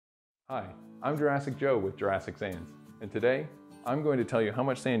Hi, I'm Jurassic Joe with Jurassic Sands, and today I'm going to tell you how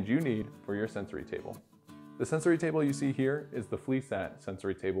much sand you need for your sensory table. The sensory table you see here is the Flisat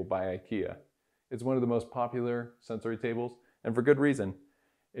sensory table by Ikea. It's one of the most popular sensory tables, and for good reason.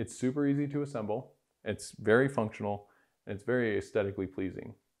 It's super easy to assemble, it's very functional, and it's very aesthetically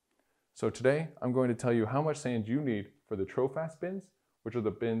pleasing. So today I'm going to tell you how much sand you need for the Trofast bins, which are the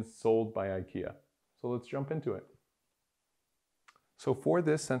bins sold by Ikea. So let's jump into it. So for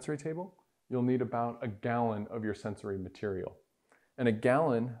this sensory table, you'll need about a gallon of your sensory material. And a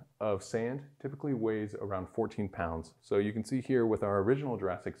gallon of sand typically weighs around 14 pounds. So you can see here with our original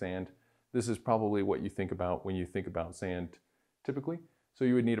Jurassic Sand, this is probably what you think about when you think about sand typically. So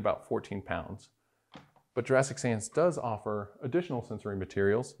you would need about 14 pounds. But Jurassic Sands does offer additional sensory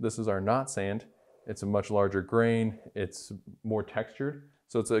materials. This is our knot sand. It's a much larger grain. It's more textured.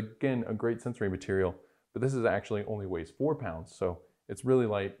 So it's again a great sensory material, but this is actually only weighs 4 pounds. So it's really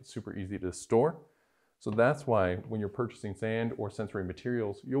light, super easy to store. So that's why when you're purchasing sand or sensory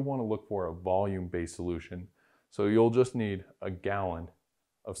materials, you'll want to look for a volume-based solution. So you'll just need a gallon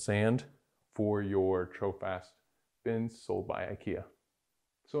of sand for your Trofast bins sold by Ikea.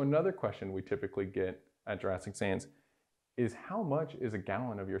 So another question we typically get at Jurassic Sands is how much is a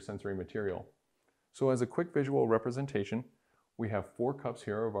gallon of your sensory material? So as a quick visual representation, we have 4 cups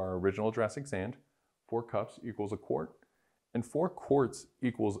here of our original Jurassic Sand. 4 cups equals a quart, and 4 quarts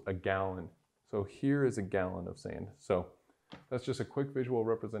equals a gallon. So here is a gallon of sand. So that's just a quick visual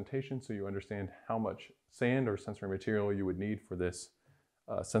representation so you understand how much sand or sensory material you would need for this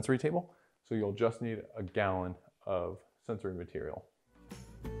sensory table. So you'll just need a gallon of sensory material.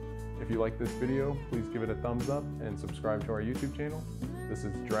 If you like this video, please give it a thumbs up and subscribe to our YouTube channel. This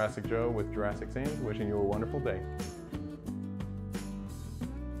is Jurassic Joe with Jurassic Sands, wishing you a wonderful day.